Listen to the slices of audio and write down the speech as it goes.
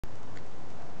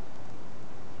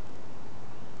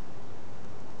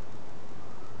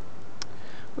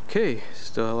Okay,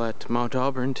 still at Mount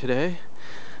Auburn today,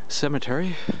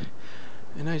 cemetery,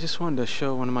 and I just wanted to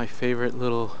show one of my favorite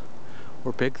little,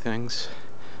 or big things.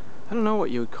 I don't know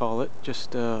what you would call it,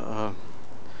 just I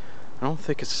don't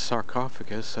think it's a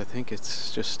sarcophagus, I think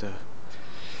it's just a,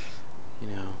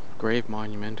 grave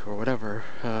monument or whatever.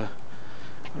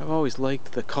 I've always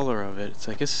liked the color of it.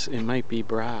 I guess it might be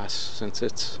brass, since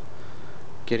it's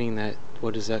getting that,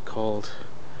 what is that called?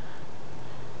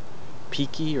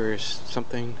 Peaky or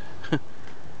something.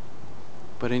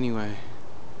 But anyway,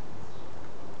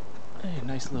 a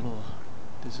nice little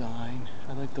design.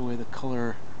 I like the way the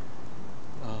color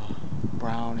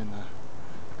brown and the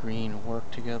green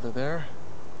work together there.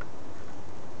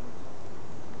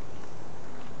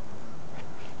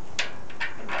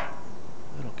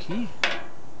 Little key.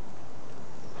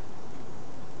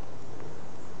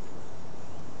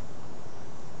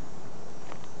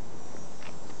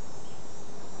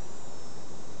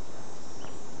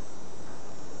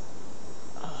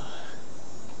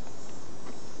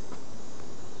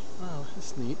 Wow,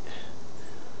 that's neat.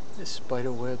 This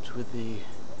spider webs with the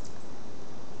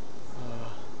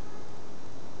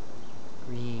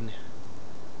green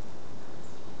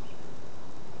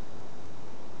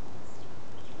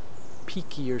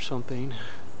peaky or something.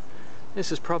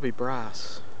 This is probably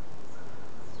brass.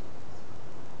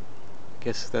 I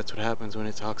guess that's what happens when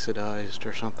it's oxidized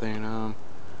or something.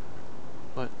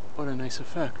 But what a nice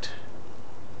effect.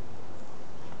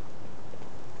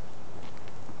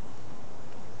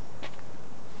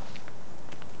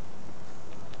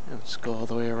 Let's go all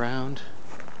the way around.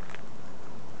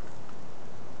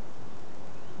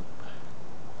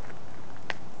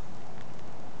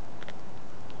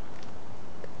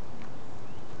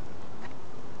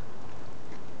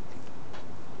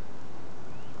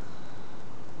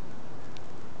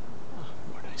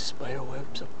 More nice spider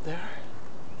webs up there.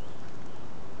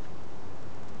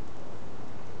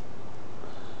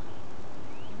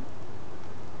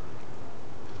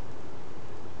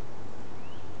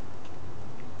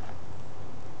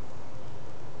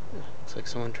 Looks like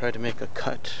someone tried to make a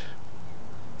cut.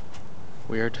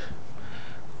 Weird.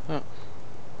 Oh.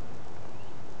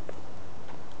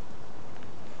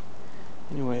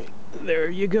 Anyway, there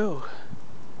you go.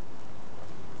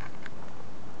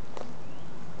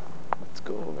 Let's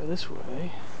go over this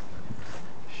way.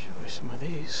 Show you some of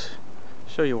these.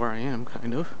 Show you where I am,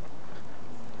 kind of.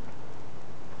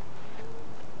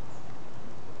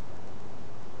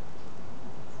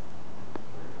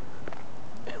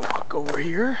 And walk over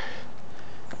here.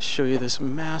 Show you this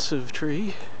massive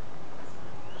tree.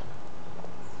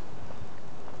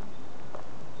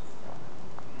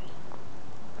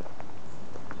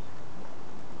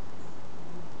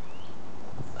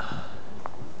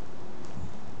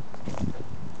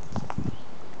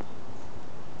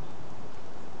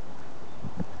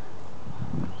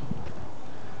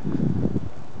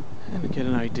 And to get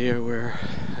an idea where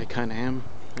I kind of am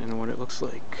and what it looks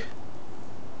like.